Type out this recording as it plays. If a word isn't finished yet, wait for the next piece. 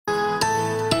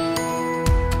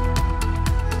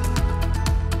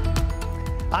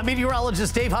I'm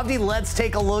meteorologist Dave Hovde. Let's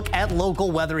take a look at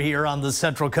local weather here on the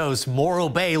Central Coast. Morro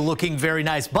Bay looking very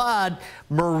nice, but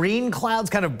marine clouds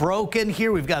kind of broken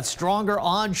here. We've got stronger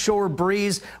onshore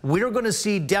breeze. We're going to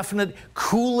see definite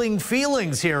cooling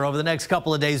feelings here over the next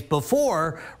couple of days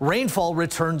before rainfall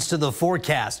returns to the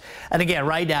forecast. And again,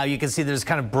 right now you can see there's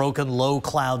kind of broken low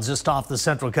clouds just off the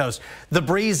Central Coast. The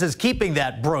breeze is keeping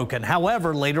that broken.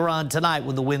 However, later on tonight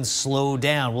when the winds slow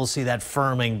down, we'll see that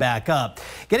firming back up.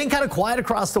 Getting kind of quiet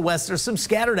across the west. There's some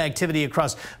scattered activity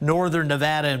across northern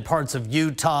Nevada and parts of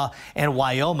Utah and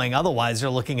Wyoming. Otherwise, they're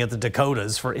looking at the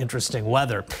Dakotas for interesting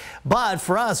weather. But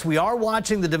for us, we are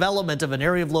watching the development of an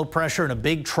area of low pressure and a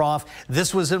big trough.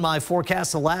 This was in my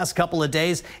forecast the last couple of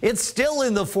days. It's still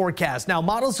in the forecast. Now,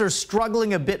 models are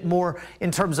struggling a bit more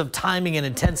in terms of timing and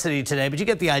intensity today, but you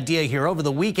get the idea here. Over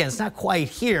the weekend, it's not quite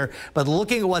here, but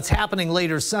looking at what's happening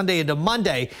later Sunday into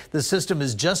Monday, the system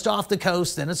is just off the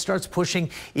coast, then it starts pushing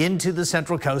into the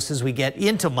Central Coast as we get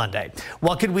into Monday.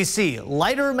 What could we see?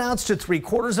 Lighter amounts to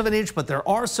 3/4 of an inch, but there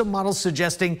are some models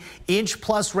suggesting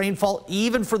inch-plus rainfall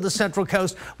even for the Central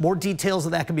Coast. More details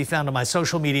of that can be found on my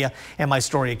social media and my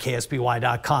story at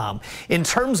KSBY.com. In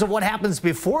terms of what happens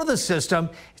before the system,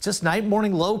 it's just night,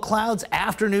 morning, low clouds,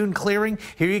 afternoon clearing.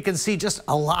 Here you can see just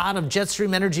a lot of jet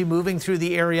stream energy moving through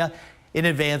the area in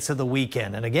advance of the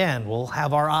weekend. And again, we'll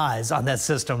have our eyes on that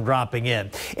system dropping in.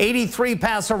 83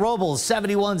 Paso Robles,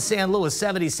 71 San Luis,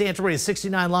 70 Santa Maria,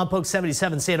 69 Lompoc,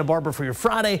 77 Santa Barbara for your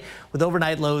Friday, with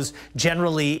overnight lows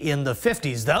generally in the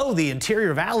 50s. Though the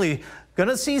Interior Valley going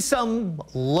to see some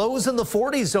lows in the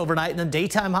 40s overnight, and then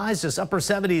daytime highs just upper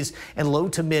 70s and low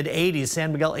to mid 80s.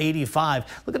 San Miguel 85.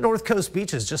 Look at North Coast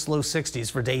beaches, just low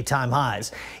 60s for daytime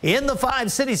highs. In the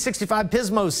 5 cities, 65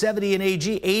 Pismo, 70 in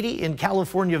AG, 80 in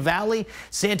California Valley.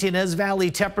 Santa Ynez Valley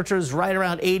temperatures right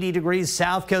around 80 degrees.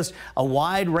 South Coast, a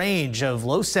wide range of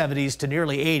low 70s to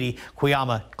nearly 80.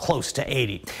 Cuyama close to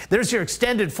 80. There's your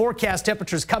extended forecast.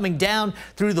 Temperatures coming down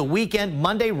through the weekend.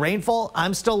 Monday rainfall,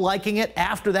 I'm still liking it.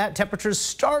 After that, temperatures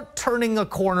start turning a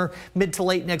corner mid to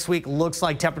late next week. Looks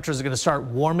like temperatures are going to start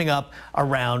warming up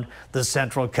around the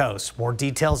Central Coast. More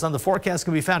details on the forecast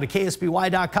can be found at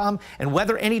KSBY.com and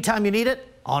weather anytime you need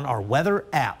it on our weather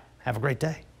app. Have a great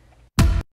day.